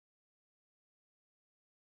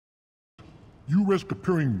You risk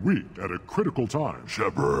appearing weak at a critical time,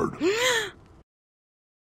 Shepard.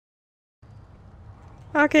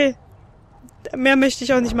 Okay. Mehr möchte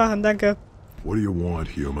ich auch nicht machen, danke. What do you want,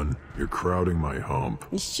 human? You're crowding my hump.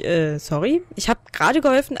 Sorry? Ich habe gerade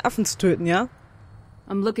geholfen, Affen zu töten, ja?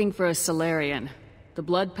 I'm looking for a Solarian. The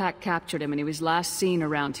Blood Pack captured him and he was last seen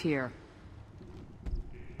around here.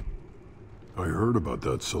 I heard about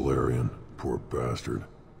that Solarian. Poor bastard.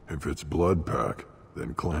 If it's Blood Pack,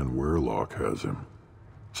 then Clan Werlock has him.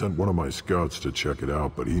 Sent one of my scouts to check it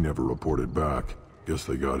out, but he never reported back. Guess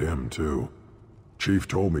they got him, too. Chief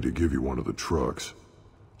told me to give you one of the trucks.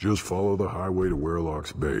 Just follow the highway to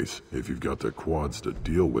Werlock's base, if you've got the quads to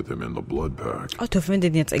deal with him in the Blood Pack. Oh, dürfen wir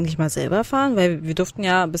den jetzt eigentlich mal selber fahren? Weil wir durften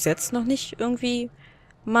ja bis jetzt noch nicht irgendwie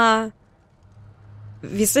mal,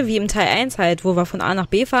 weißt du, wie im Teil 1 halt, wo wir von A nach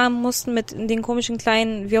B fahren mussten mit den komischen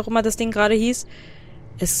kleinen, wie auch immer das Ding gerade hieß.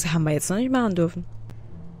 Das haben wir jetzt noch nicht machen dürfen.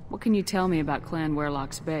 What can you tell me about Clan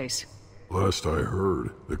Werlock's base? Last I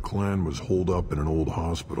heard, the clan was holed up in an old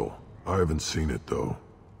hospital. I haven't seen it, though.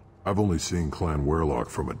 I've only seen Clan Werlock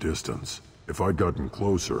from a distance. If I'd gotten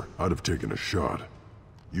closer, I'd have taken a shot.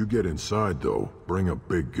 You get inside, though, bring a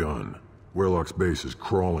big gun. Werlock's base is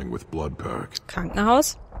crawling with blood packs.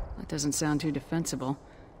 Krankenhaus? That doesn't sound too defensible.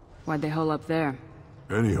 Why'd they hole up there?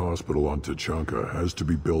 Any hospital on Tachanka has to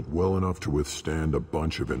be built well enough to withstand a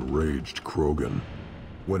bunch of enraged Krogan.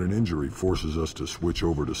 When an injury forces us to switch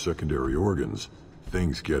over to secondary organs,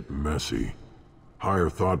 things get messy.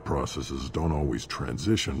 Higher thought processes don't always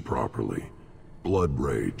transition properly. Blood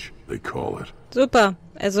rage, they call it. Super.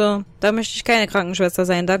 Also, da möchte ich keine Krankenschwester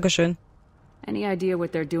sein. Dankeschön. Any idea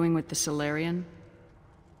what they're doing with the Solarian?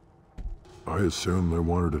 I assume they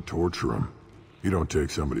wanted to torture him. You don't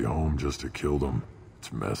take somebody home just to kill them.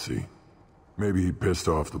 It's messy. Maybe he pissed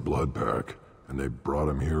off the blood pack, and they brought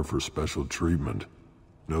him here for special treatment.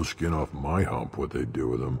 No skin off my hump what they'd do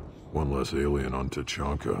with him. One less alien on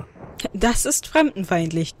Tachanka. Das ist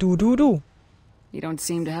fremdenfeindlich. Du. You don't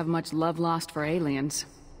seem to have much love lost for aliens.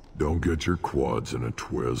 Don't get your quads in a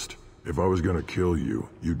twist. If I was gonna kill you,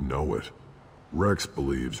 you'd know it. Rex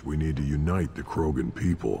believes we need to unite the Krogan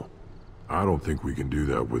people. I don't think we can do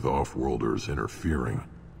that with off-worlders interfering.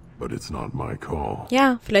 But it's not my call.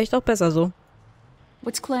 Ja, vielleicht auch besser so.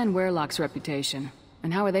 What's Clan Werlock's reputation?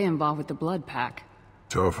 And how are they involved with the Blood Pack?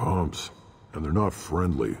 Tough humps. And they're not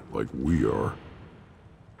friendly like we are.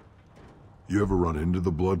 You ever run into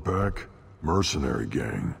the Blood Pack? Mercenary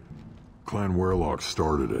gang. Clan Werlock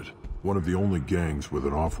started it. One of the only gangs with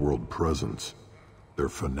an off-world presence. They're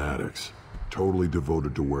fanatics. Totally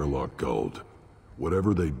devoted to Werlock Guld.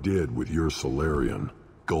 Whatever they did with your Solarian,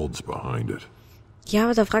 Guld's behind it. Ja,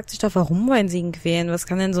 aber da fragt sich doch, warum wollen sie ihn quälen? Was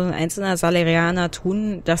kann denn so ein einzelner Salarianer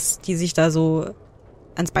tun, dass die sich da so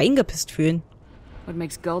ans Bein gepisst fühlen? What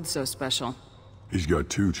makes Guld so special? He's got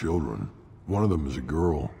 2 children. One of them is a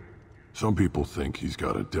girl. Some people think he's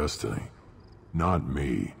got a destiny. Not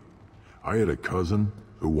me. I had a cousin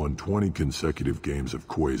who won 20 consecutive games of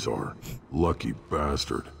Quasar. Lucky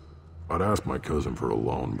bastard. I'd ask my cousin for a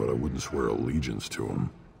loan, but I wouldn't swear allegiance to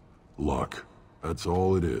him. Luck. That's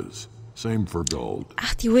all it is. Same for Guld.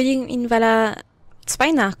 Ach, die huldigen ihn, weil er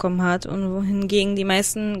 2 Nachkommen hat und wohingegen die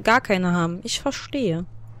meisten gar keine haben. Ich verstehe.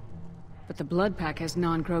 But the Blood Pack has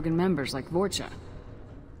non-Krogan members like Vorcha.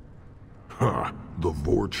 Ha! The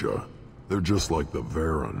Vorcha. They're just like the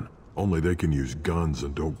Varen. Only they can use guns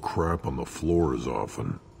and don't crap on the floor as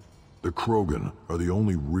often. The Krogan are the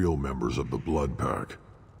only real members of the Blood Pack.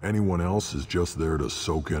 Anyone else is just there to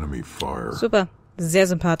soak enemy fire. Super. Sehr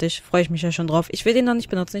sympathisch. Freue ich mich ja schon drauf. Ich will den noch nicht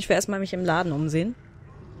benutzen. Ich will erstmal mich im Laden umsehen.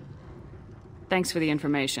 Thanks for the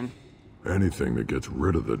information. Anything that gets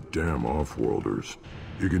rid of the damn off-worlders.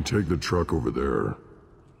 You can take the truck over there.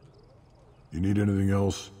 You need anything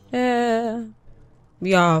else?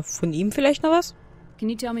 Ja, von ihm vielleicht noch was? Can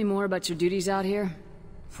you tell me more about your duties out here?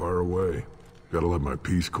 Fire away. Gotta let my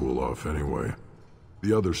piece cool off anyway.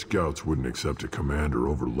 The other scouts wouldn't accept a commander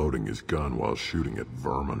overloading his gun while shooting at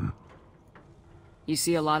vermin. You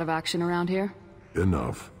see a lot of action around here?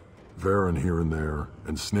 Enough. Varen here and there,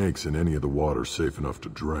 and snakes in any of the water safe enough to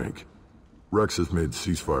drink. Rex has made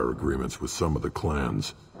ceasefire agreements with some of the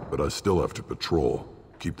clans, but I still have to patrol,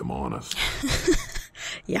 keep them honest.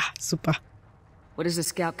 Ja, super. What does a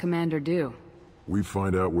scout commander do? We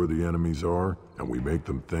find out where the enemies are, and we make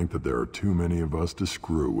them think that there are too many of us to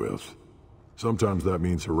screw with. Sometimes that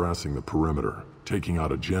means harassing the perimeter, taking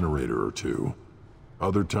out a generator or 2.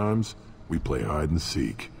 Other times, we play hide and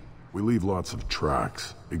seek. We leave lots of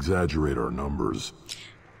tracks, exaggerate our numbers.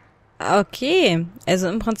 Okay, also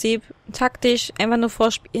im Prinzip taktisch einfach nur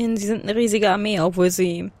vorspielen, sie sind eine riesige Armee, obwohl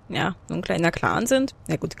sie, ja, so ein kleiner Clan sind.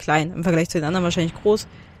 Ja gut, klein, im Vergleich zu den anderen wahrscheinlich groß.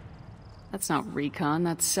 That's not recon,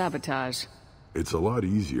 that's sabotage. It's a lot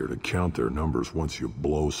easier to count their numbers once you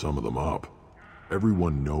blow some of them up.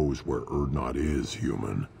 Everyone knows where Erdnot is,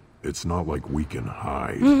 human. It's not like we can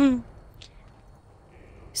hide.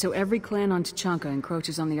 So every clan on Tachanka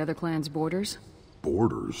encroaches on the other clan's borders?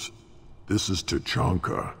 Borders? This is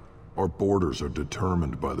Tachanka. Our borders are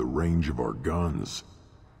determined by the range of our guns.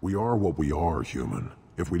 We are what we are, human.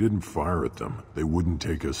 If we didn't fire at them, they wouldn't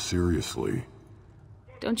take us seriously.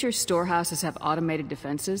 Don't your storehouses have automated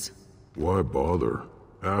defenses? Why bother?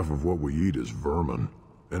 Half of what we eat is vermin.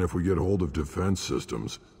 And if we get hold of defense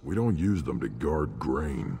systems, we don't use them to guard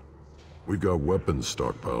grain. We've got weapons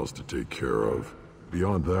stockpiles to take care of.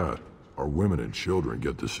 Beyond that, our women and children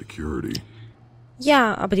get the security.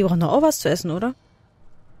 Ja, aber die brauchen doch auch was zu essen, oder?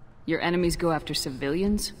 Your enemies go after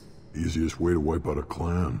civilians? Easiest way to wipe out a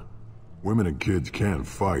clan. Women and kids can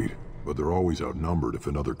fight, but they're always outnumbered if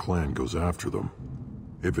another clan goes after them.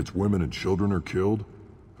 If its women and children are killed,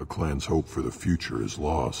 a clan's hope for the future is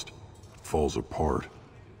lost. Falls apart.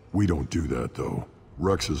 We don't do that, though.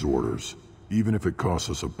 Rex's orders. Even if it costs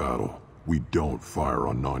us a battle, we don't fire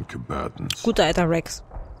on non-combatants. Guter alter Rex.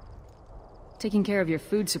 Taking care of your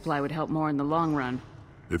food supply would help more in the long run.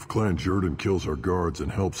 If Clan Jordan kills our guards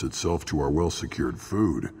and helps itself to our well-secured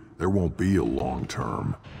food, there won't be a long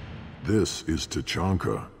term. This is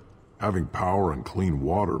Tachanka. Having power and clean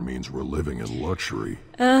water means we're living in luxury.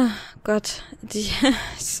 Gott.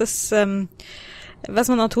 Es ist, was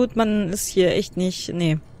man auch tut, man ist hier echt nicht,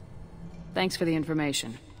 nee. Thanks for the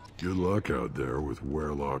information. Good luck out there with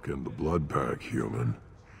Werlock and the Blood Pack, human.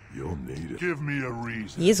 You'll need it. Give me a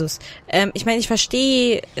reason. Jesus. Ich meine, ich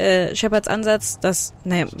verstehe Shepards Ansatz, dass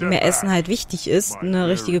mehr Essen halt wichtig ist, eine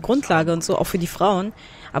richtige Grundlage und so, auch für die Frauen.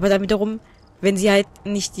 Aber dann wiederum, wenn sie halt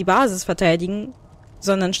nicht die Basis verteidigen,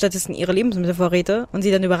 sondern stattdessen ihre Lebensmittelvorräte und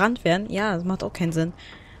sie dann überrannt werden, ja, das macht auch keinen Sinn.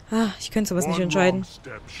 Ich könnte sowas nicht entscheiden.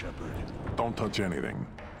 Don't touch anything.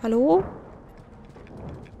 Hallo?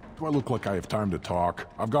 Do I look like I have time to talk?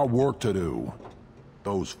 I've got work to do.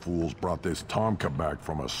 Those fools brought this Tomka back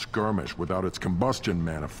from a skirmish without its combustion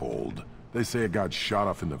manifold. They say it got shot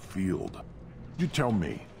off in the field. You tell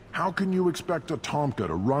me, how can you expect a Tomka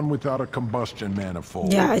to run without a combustion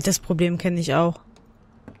manifold? Ja, das Problem kenne ich auch.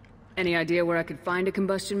 Any idea where I could find a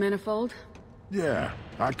combustion manifold? Yeah,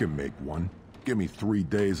 I can make one. Give me 3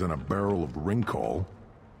 days and a barrel of Rincol.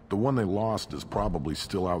 The one they lost is probably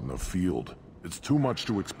still out in the field. It's too much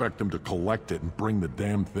to expect them to collect it and bring the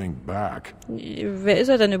damn thing back. Wer ist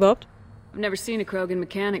denn überhaupt? I've never seen a Krogan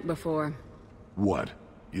mechanic before. What?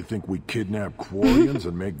 You think we kidnap Quarians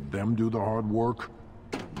and make them do the hard work?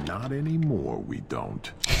 Not anymore, we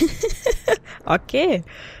don't. Okay.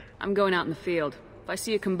 I'm going out in the field. If I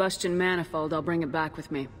see a combustion manifold, I'll bring it back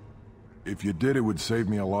with me. If you did, it would save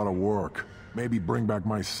me a lot of work. Maybe bring back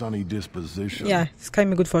my sunny disposition. Ja, das kann ich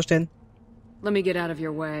mir gut vorstellen. Let me get out of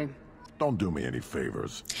your way. Don't do me any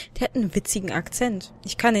favors. Der hat einen witzigen Akzent.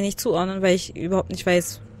 Ich kann den nicht zuordnen, weil ich überhaupt nicht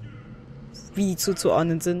weiß, wie die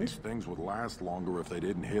zuzuordnen sind. These things would last longer if they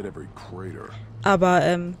didn't hit every crater. Aber,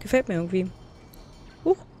 gefällt mir irgendwie.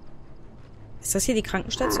 Ist das hier die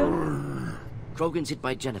Krankenstation? Krogans hit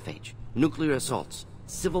by genophage, nuclear assaults,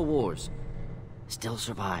 civil wars. Still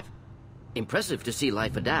survive. Impressive to see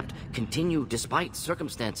life adapt, continue despite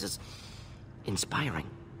circumstances. Inspiring.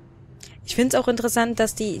 Ich finde es auch interessant,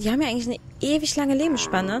 dass die haben ja eigentlich eine ewig lange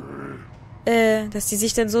Lebensspanne, dass die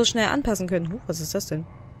sich dann so schnell anpassen können. Was ist das denn?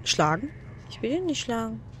 Schlagen? Ich will ihn nicht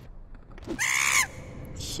schlagen.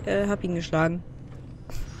 Ich hab ihn geschlagen.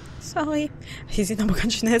 Sorry. Die sehen aber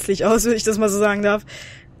ganz schön hässlich aus, wenn ich das mal so sagen darf.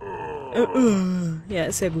 Ja,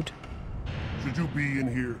 ist sehr gut. Should you be in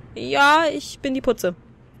here? Ja, ich bin die Putze.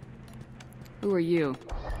 Who are you?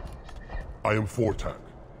 I am Fortak,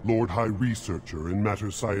 Lord High Researcher in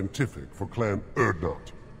matters scientific for Clan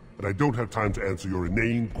Erdnot, and I don't have time to answer your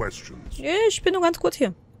inane questions. Ich bin nur ganz kurz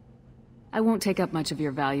hier. I won't take up much of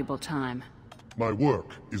your valuable time. My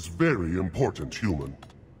work is very important, human.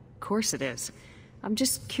 Of course it is. I'm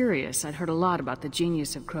just curious. I'd heard a lot about the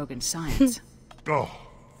genius of Krogan science. Oh,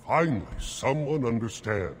 finally, someone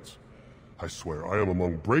understands. I swear I am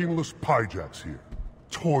among brainless pyjacks here,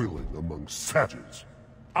 toiling among savages.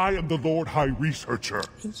 I am the Lord High Researcher.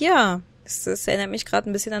 Ja, das erinnert mich gerade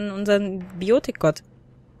ein bisschen an unseren Biotikgott.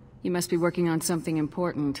 You must be working on something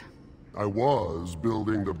important. I was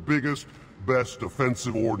building the biggest, best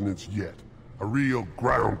defensive ordnance yet. A real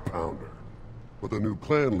ground pounder. But the new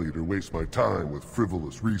clan leader wastes my time with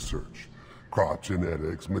frivolous research. Crop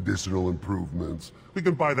genetics, medicinal improvements. We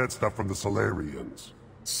can buy that stuff from the Solarians.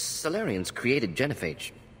 Solarians created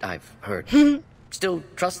genophage, I've heard. Still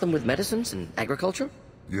trust them with medicines and agriculture?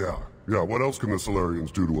 Yeah. What else can the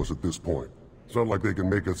Solarians do to us at this point? It's not like they can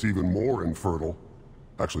make us even more infertile.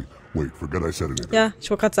 Actually, wait, forget I said anything. Ja, ich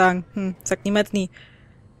wollte gerade sagen. Sagt niemals nie.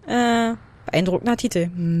 Beeindruckender Titel.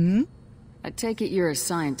 I take it you're a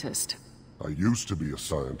scientist. I used to be a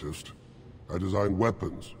scientist. I designed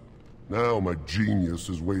weapons. Now my genius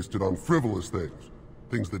is wasted on frivolous things.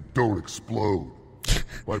 Things that don't explode.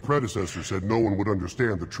 My predecessor said no one would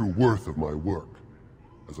understand the true worth of my work.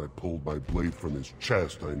 As I pulled my blade from his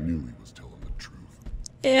chest, I knew he was telling the truth.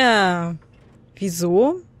 Ja.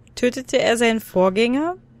 Wieso? Tötete er seinen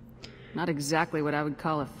Vorgänger? Not exactly what I would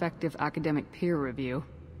call effective academic peer review.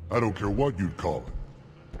 I don't care what you'd call it.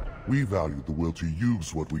 We value the will to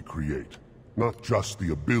use what we create, not just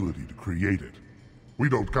the ability to create it. We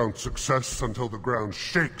don't count success until the ground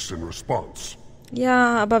shakes in response.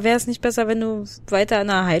 Ja, aber wäre es nicht besser, wenn du weiter an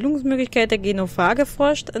einer Heilungsmöglichkeit der Genophage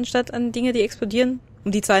forscht, anstatt an Dinge, die explodieren,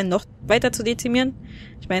 um die Zahlen noch weiter zu dezimieren?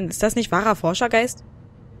 Ich meine, ist das nicht wahrer Forschergeist?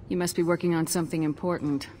 You must be working on something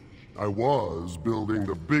important. I was building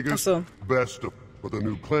the biggest, best of, but the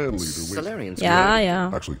new clan leader... Solarians. Ja.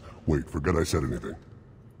 Actually, wait, forget I said anything.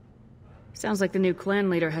 Sounds like the new clan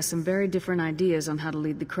leader has some very different ideas on how to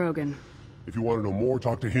lead the Krogan. If you want to know more,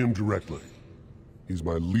 talk to him directly. He's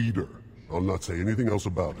my leader. I'll not say anything else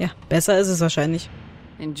about it. Ja, besser ist es wahrscheinlich.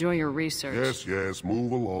 Enjoy your research. Yes,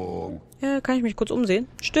 move along. Ja, kann ich mich kurz umsehen?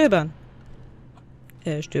 Stöbern.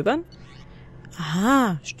 Stöbern?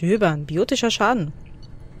 Aha, stöbern. Biotischer Schaden.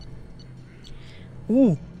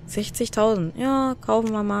 60.000. Ja,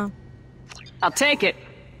 kaufen wir mal. I'll take it.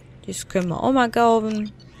 Das können wir auch mal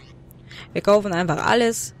kaufen. Wir kaufen einfach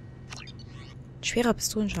alles. Schwerer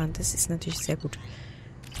Pistolenschaden, das ist natürlich sehr gut.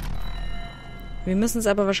 Wir müssen es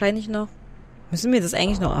aber wahrscheinlich noch... Müssen wir das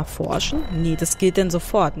eigentlich noch erforschen? Nee, das geht dann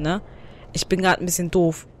sofort, ne? Ich bin gerade ein bisschen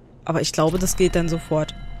doof. Aber ich glaube, das geht dann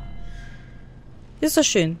sofort. Ist doch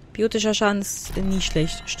schön. Biotischer Schaden ist nie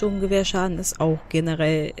schlecht. Sturmgewehrschaden ist auch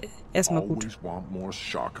generell erstmal gut. Always want more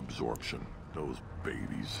shock absorption. Those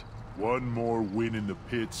babies. One more win in the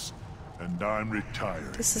pits and I'm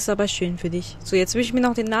retired. Das ist aber schön für dich. So, jetzt will ich mir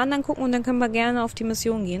noch den Laden angucken und dann können wir gerne auf die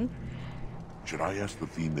Mission gehen. Should I ask the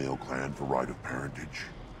female clan for right of parentage?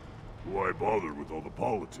 Why bother with all the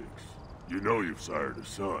politics? You know you've sired a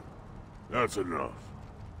son. That's enough.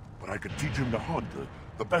 But I could teach him to hunt,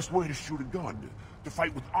 the best way to shoot a gun, to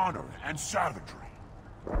fight with honor and savagery.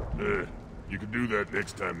 You can do that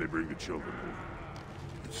next time they bring the children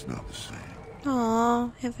in. It's not the same.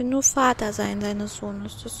 Oh, er will nur Vater sein, seines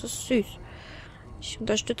Sohnes. Das ist süß. Ich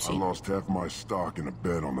unterstütze I ihn. lost half my stock in a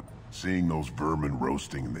bet on seeing those vermin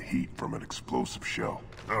roasting in the heat from an explosive shell.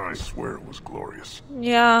 I swear it was glorious.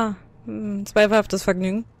 Ja, zweifelhaftes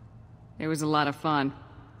Vergnügen. It was a lot of fun.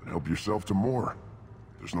 Help yourself to more.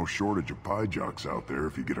 There's no shortage of pie jocks out there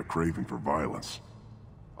if you get a craving for violence.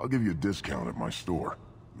 I'll give you a discount at my store.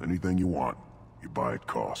 Anything you want, you buy at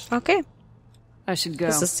cost. Okay. I should go.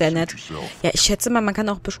 Das ist sehr nett. Ja, ich schätze mal, man kann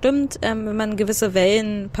auch bestimmt, wenn man gewisse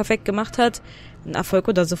Wellen perfekt gemacht hat, einen Erfolg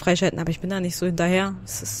oder so freischalten, aber ich bin da nicht so hinterher.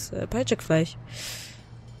 Es ist Pie-Jack-Fleisch.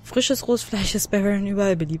 Frisches rohes Fleisch ist bei Baron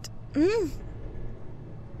überall beliebt.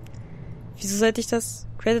 Wieso sollte ich das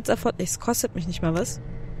Credits erfolgen? Es kostet mich nicht mal was.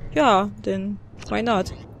 Ja, denn why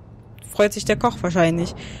not? Freut sich der Koch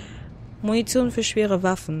wahrscheinlich. Munition für schwere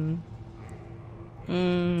Waffen.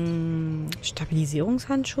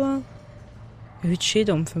 Stabilisierungshandschuhe? Erhöht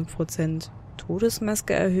Schäde um 5%.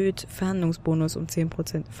 Todesmaske erhöht. Verhandlungsbonus um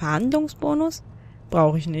 10%. Verhandlungsbonus?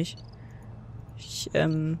 Brauche ich nicht.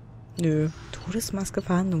 Nö. Todesmaske,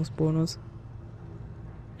 Verhandlungsbonus.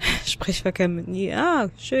 Sprechverkehr mit nie. Ah,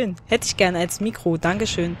 schön. Hätte ich gerne als Mikro.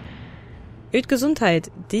 Dankeschön. Erhöht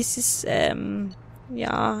Gesundheit. Dies ist,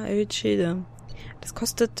 ja, erhöht Schäde. Das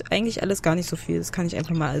kostet eigentlich alles gar nicht so viel. Das kann ich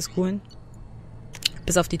einfach mal alles holen.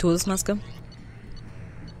 Bis auf die Todesmaske.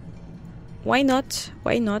 Why not?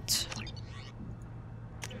 Why not?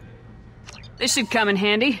 This should come in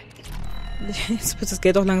handy. Jetzt wird das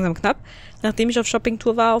Geld auch langsam knapp, nachdem ich auf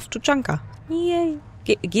Shoppingtour war auf Tuchanka. Yay.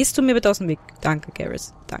 Gehst du mir bitte aus dem Weg? Danke,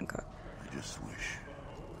 Garrus. Danke. I just wish.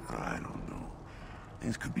 I don't know.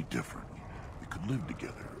 Things could be different. We could live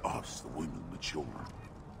together. Us, the women, the children.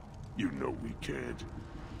 You know we can't.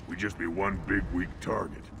 We'd just be one big weak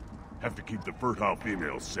target. Have to keep the fertile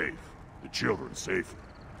females safe. The children safe.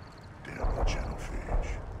 Damn the genophage.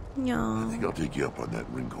 Ja. I think I'll take you up on that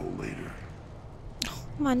ringhole later.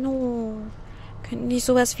 Manu. Könnten die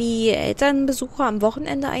sowas wie Elternbesuche am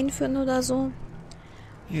Wochenende einführen oder so?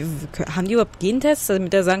 Haben die überhaupt Gentests,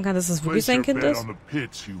 damit er sagen kann, dass das wirklich sein Kind ist?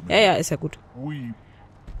 Ja, ist ja gut.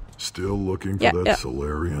 Still looking for that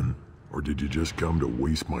Solarian? Or did you just come to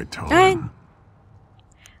waste my time? Nein.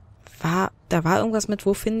 Da war irgendwas mit,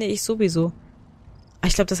 wo finde ich sowieso.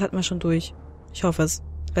 Ich glaube, das hatten wir schon durch. Ich hoffe es.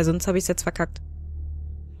 Weil sonst habe ich es jetzt verkackt.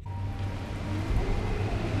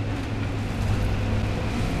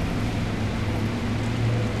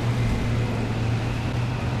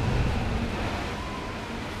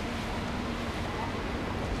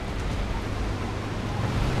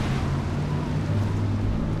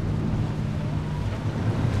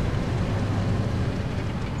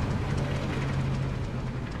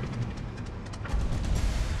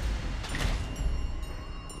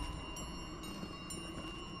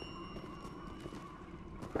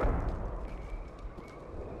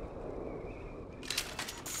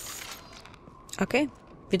 Okay.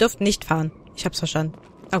 Wir durften nicht fahren. Ich hab's verstanden.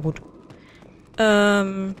 Ah, gut.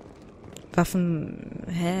 Waffen...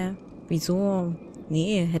 Hä? Wieso?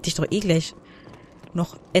 Nee, hätte ich doch eh gleich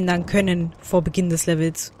noch ändern können vor Beginn des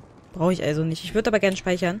Levels. Brauche ich also nicht. Ich würde aber gerne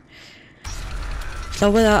speichern. Ich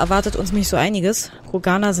glaube, da erwartet uns nicht so einiges.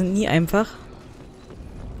 Kroganer sind nie einfach.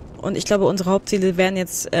 Und ich glaube, unsere Hauptziele werden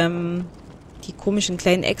jetzt die komischen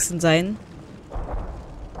kleinen Echsen sein.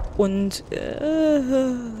 Und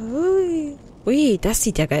ui, das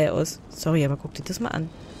sieht ja geil aus. Sorry, aber guck dir das mal an.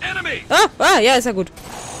 Ja, ist ja gut.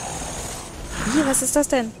 Wie, was ist das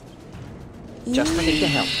denn? Just looking to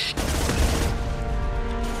help.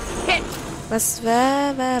 Was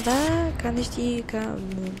war? Kann ich die...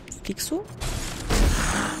 Fliegst du?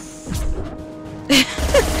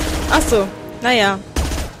 Ach so, naja.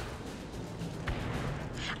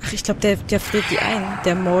 Ach, ich glaube, der friert die ein.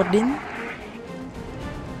 Der Mordin.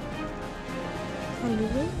 Hallo?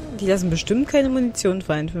 Die lassen bestimmt keine Munition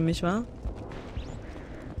fallen für mich, wa?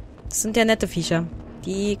 Das sind ja nette Viecher.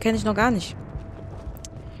 Die kenne ich noch gar nicht.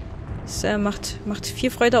 Das macht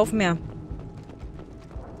viel Freude auf mehr.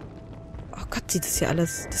 Oh Gott, sieht das hier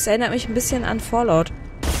alles. Das erinnert mich ein bisschen an Fallout.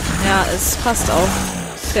 Ja, es passt auch.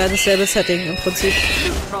 Ist ja dasselbe Setting im Prinzip.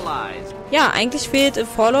 Ja, eigentlich fehlt in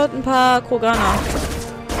Fallout ein paar Kroganer.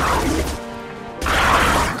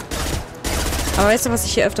 Aber weißt du, was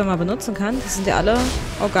ich hier öfter mal benutzen kann? Das sind ja alle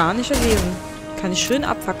organische Wesen. Kann ich schön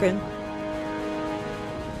abfackeln.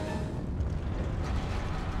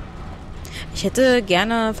 Ich hätte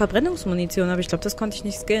gerne Verbrennungsmunition, aber ich glaube, das konnte ich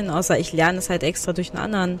nicht skillen. Außer ich lerne es halt extra durch einen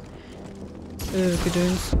anderen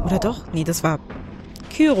Gedöns. Oder doch? Nee, das war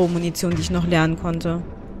Kyro-Munition, die ich noch lernen konnte.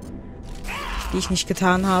 Die ich nicht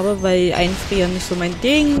getan habe, weil Einfrieren nicht so mein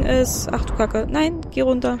Ding ist. Ach du Kacke. Nein, geh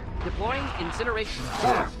runter.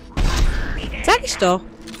 Sag ich doch.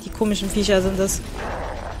 Die komischen Viecher sind es.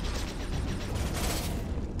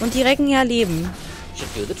 Und die recken ja Leben.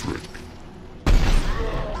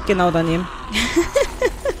 Genau daneben.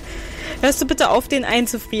 Hörst du bitte auf, den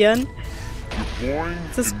einzufrieren?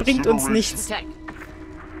 Das bringt uns nichts.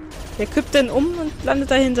 Der kippt den um und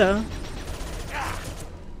landet dahinter.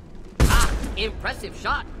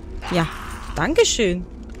 Ja, dankeschön.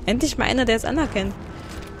 Endlich mal einer, der es anerkennt.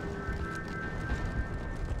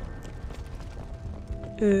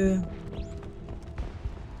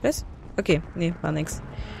 Was? Okay, nee, war nix.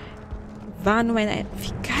 War nur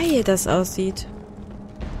wie geil das aussieht.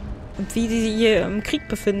 Und wie die hier im Krieg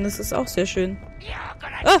befinden, das ist auch sehr schön.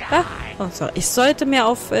 Oh, sorry. Ich sollte mehr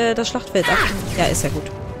auf das Schlachtfeld achten. Ja, ist ja gut.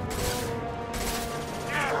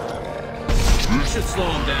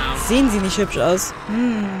 Sehen sie nicht hübsch aus?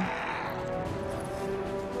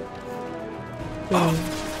 Mag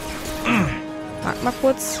mal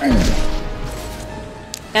kurz.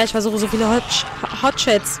 Ja, ich versuche so viele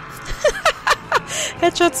Hotshots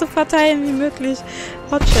Headshots zu verteilen wie möglich.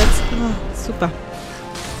 Hotshots. Oh, super.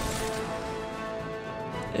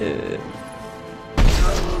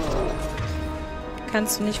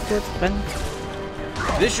 Kannst du nicht kurz brennen?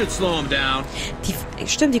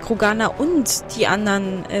 Stimmt, die Kroganer und die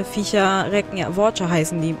anderen Viecher recken ja, Watcher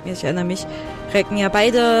heißen die, ich erinnere mich, recken ja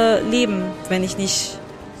beide Leben, wenn ich nicht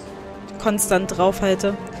konstant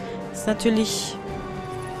draufhalte. Das ist natürlich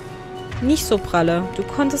nicht so pralle. Du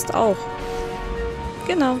konntest auch.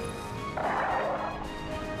 Genau.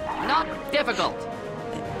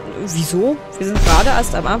 Wieso? Wir sind gerade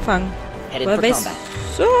erst am Anfang.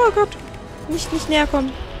 Oh Gott. Nicht näher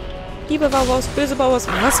kommen. Liebe Bauhaus, böse Bauhaus.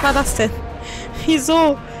 Was war das denn?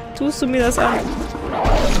 Wieso tust du mir das an?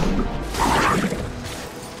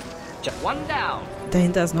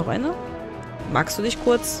 Dahinter ist noch einer. Magst du dich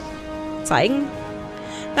kurz zeigen?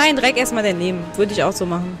 Nein, dreck erstmal dein Leben. Würde ich auch so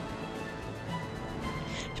machen.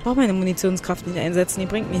 Ich brauche meine Munitionskraft nicht einsetzen. Die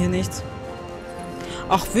bringt mir hier nichts.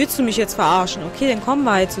 Ach, willst du mich jetzt verarschen? Okay, dann kommen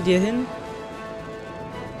wir halt zu dir hin.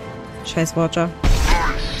 Scheiß Roger.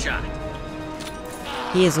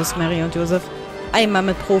 Jesus, Mary und Josef. Einmal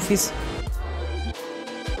mit Profis.